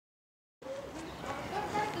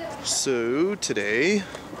So today,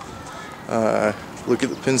 look at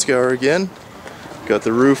the Pinzgauer again. Got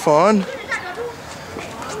the roof on.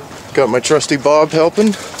 Got my trusty Bob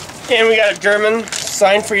helping. And we got a German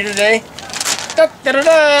sign for you today. Da da da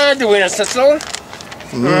da. The winner Schnitzel.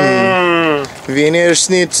 Wiener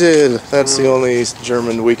Schnitzel. That's the only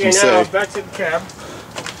German we can Okay, say. now back to the cab.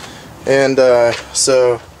 And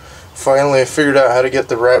so finally I figured out how to get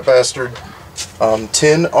the rat bastard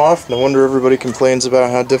tin off. No wonder everybody complains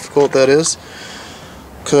about how difficult that is,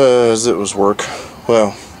 because it was work.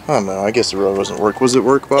 Well, I don't know, I guess it really wasn't work. Was it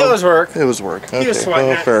work, Bob? It was work. It was work. Okay, He was sweating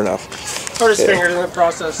well, it. fair enough. Hurt his fingers in the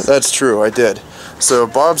process. That's true, I did. So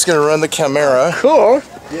Bob's gonna run the camera. Cool.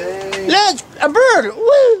 Yay! Let's a bird. Woo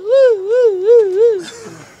woo woo woo woo.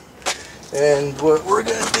 And what we're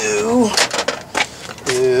gonna do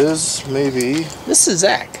is maybe This is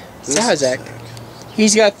Zach. Hi, Zach.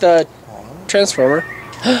 He's got the transformer.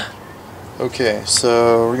 Okay,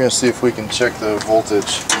 so we're gonna see if we can check the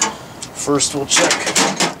voltage. First we'll check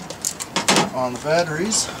on the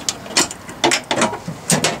batteries.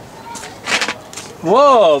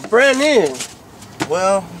 Whoa, brand new.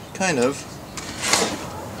 Well, kind of.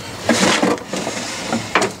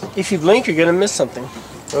 If you blink, you're gonna miss something.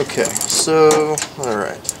 Okay, so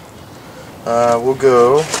alright. We'll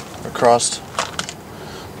go across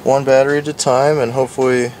one battery at a time, and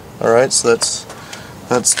hopefully, alright, so that's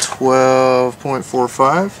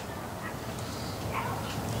 12.45.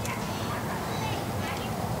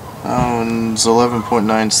 And it's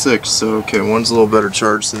 11.96, so okay, one's a little better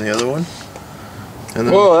charged than the other one. And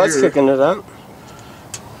then Whoa, that's here, kicking it up.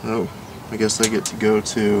 oh, I guess I get to go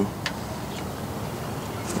to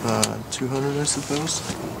 200, I suppose.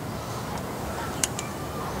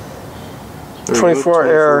 24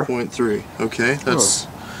 error. 24.3. Okay,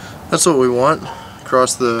 that's what we want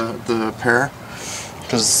across the pair,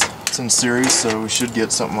 because it's in series, so we should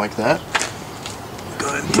get something like that. Go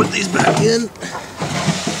ahead and put these back in.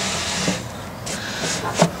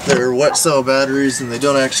 They're wet cell batteries and they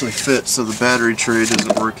don't actually fit, so the battery tray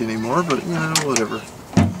doesn't work anymore, but you know, whatever.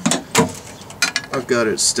 I've got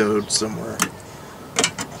it stowed somewhere.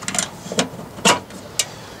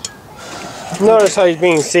 Notice how he's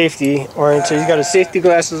being safety oriented. He's got his safety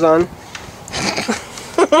glasses on.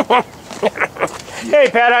 Hey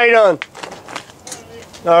Pat, how you doing?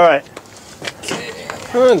 All right.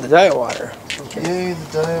 Oh, the diet water. Okay. Yay,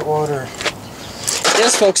 the diet water.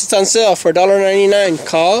 Yes, folks, it's on sale for $1.99.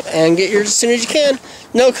 Call and get yours as soon as you can.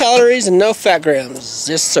 No calories and no fat grams.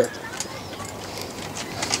 Yes, sir.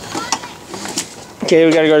 Okay,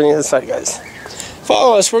 we gotta go to the other side, guys.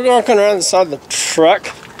 Follow us. We're walking around the side of the truck.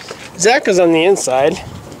 Zach is on the inside,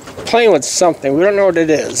 playing with something. We don't know what it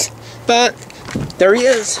is, but there he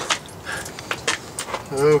is.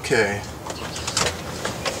 Okay.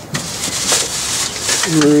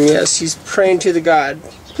 Yes, he's praying to the God.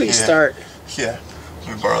 Please start. Yeah.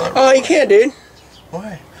 Let me borrow that. Oh, you can't, dude.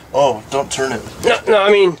 Why? Oh, don't turn it. No, I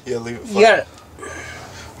mean, Yeah, leave it flat. you got it.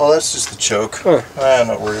 Oh, that's just the choke. Huh. I'm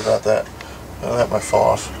not worried about that. Oh, that might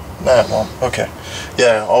fall off. Nah, it won't. Okay.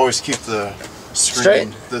 Yeah, always keep the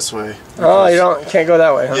screen this way. Oh, you can't go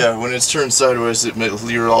that way, huh? Yeah, when it's turned sideways,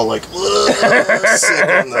 you're all like sick on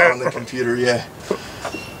the computer. Yeah.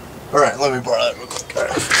 All right, let me borrow that real quick. All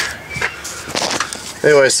right.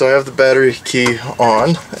 Anyway, so I have the battery key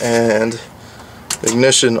on and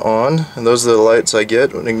ignition on, and those are the lights I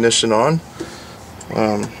get when ignition on.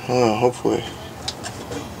 Hopefully.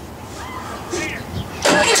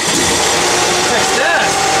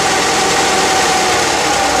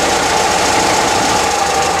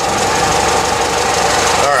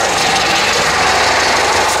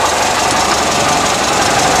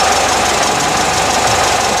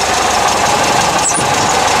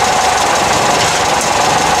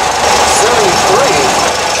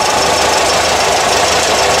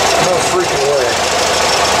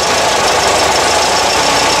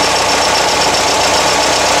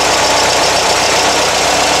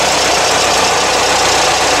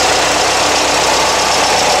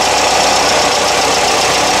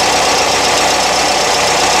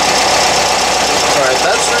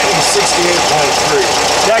 Is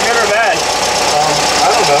that good or bad? I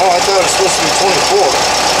don't know. I thought it was supposed to be 24.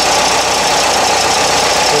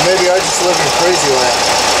 Or maybe I just live in crazy land.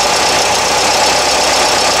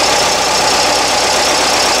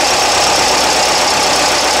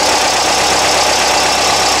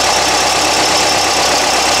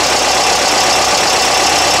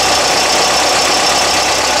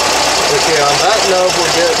 Okay, on that note,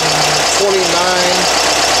 we're getting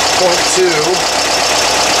 29.2.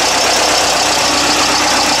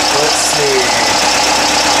 Let's see.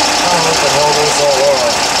 Oh, what the hell was all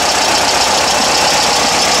on?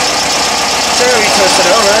 twist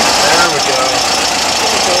it over. There we go.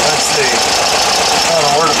 Okay. Let's see. I don't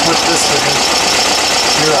know where to put this thing.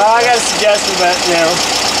 I got a suggestion, but no.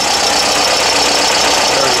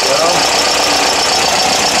 There we go.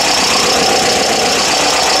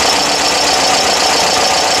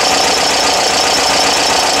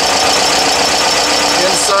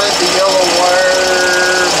 Inside the yellow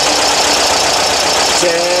wire,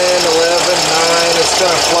 10, 11, 9, it's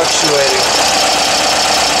kind of fluctuating.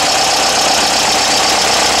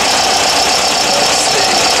 Let's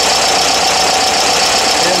see.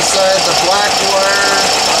 Inside the black wire,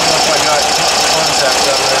 I don't know if I got contact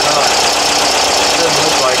on there or not. Doesn't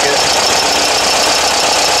look like it.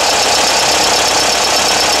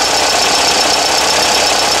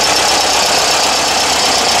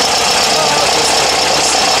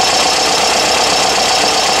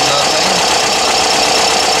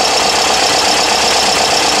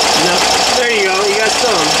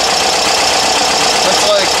 That's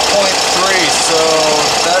like 0.3, so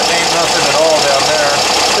that ain't nothing at all down there.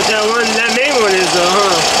 But that main one is though,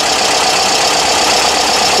 huh?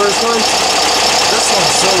 First one? This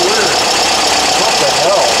one's so weird. What the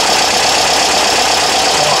hell?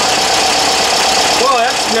 Come on. Whoa,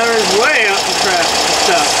 that's numbers way up the crap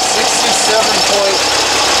stuff. 67 point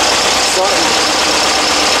something.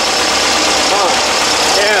 Huh.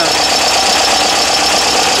 Yeah.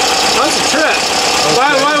 That's a trip. Okay.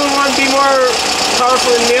 Why would one be more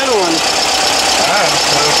powerful than the other one? I don't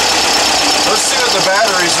know. Let's see what the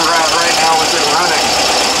batteries are at right now with it running.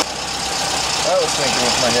 I was thinking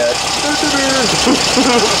with my head.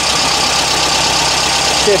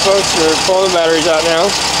 Okay folks, we're pulling the batteries out now.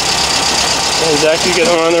 And Zach, you get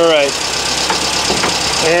the one on the right.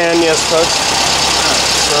 And yes folks.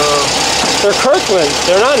 So they're Kirkland.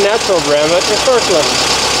 They're not natural brand, but they're Kirkland.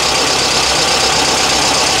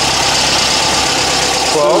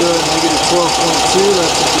 12. Negative 12.2,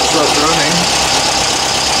 that's with the truck running.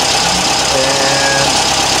 And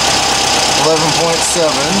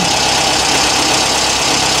 11.7.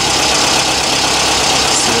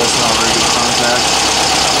 See, that's not very good contact.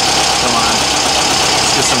 Come on.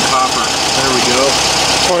 Let's get some copper. There we go.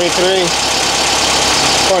 23.9.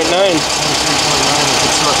 23.9 with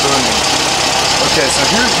the truck running. Okay, so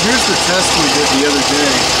here's the test we did the other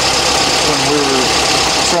day when we were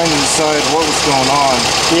trying to decide what was going on.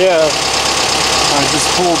 Yeah. I just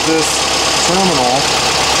pulled this terminal,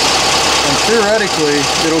 and theoretically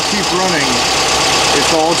it'll keep running if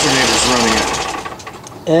the alternator's running it.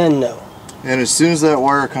 And no. And as soon as that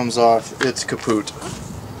wire comes off, it's kaput.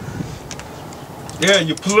 Yeah,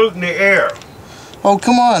 you're polluting the air. Oh,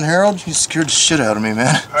 come on, Harold. You scared the shit out of me,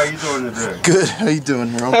 man. How you doing today? Good. How you doing,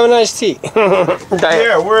 Harold? Have a nice tea.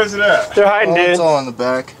 Yeah, where is it at? They're hiding, dude. It's all in the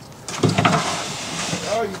back.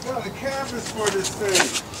 Oh, you got a canvas for this thing.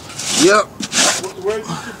 Yep. Where did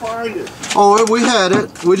you find it? Oh, we had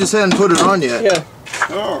it. We just hadn't put it on yet. Yeah.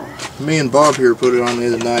 Oh. Me and Bob here put it on the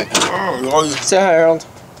other night. Oh, Say hi, Harold.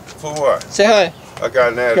 For what? Say hi. I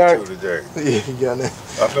got an attitude today. Yeah, you got it.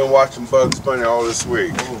 I've been watching Bugs Bunny all this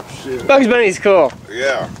week. Oh, shit. Bugs Bunny's cool.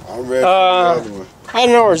 Yeah, I'm ready for the other one. I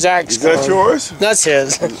don't know where Zach's Is that going. yours? That's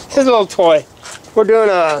his. His little toy. We're doing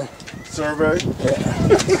a survey.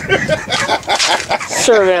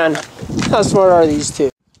 survey. How smart are these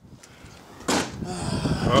two?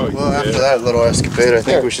 Oh, well, after that little escapade, I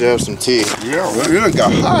think we should have some tea. Yeah, well, it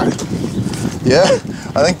got hot. Yeah?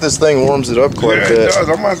 I think this thing warms it up quite a bit. Yeah, it does. I'm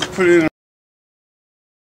going to have to put it in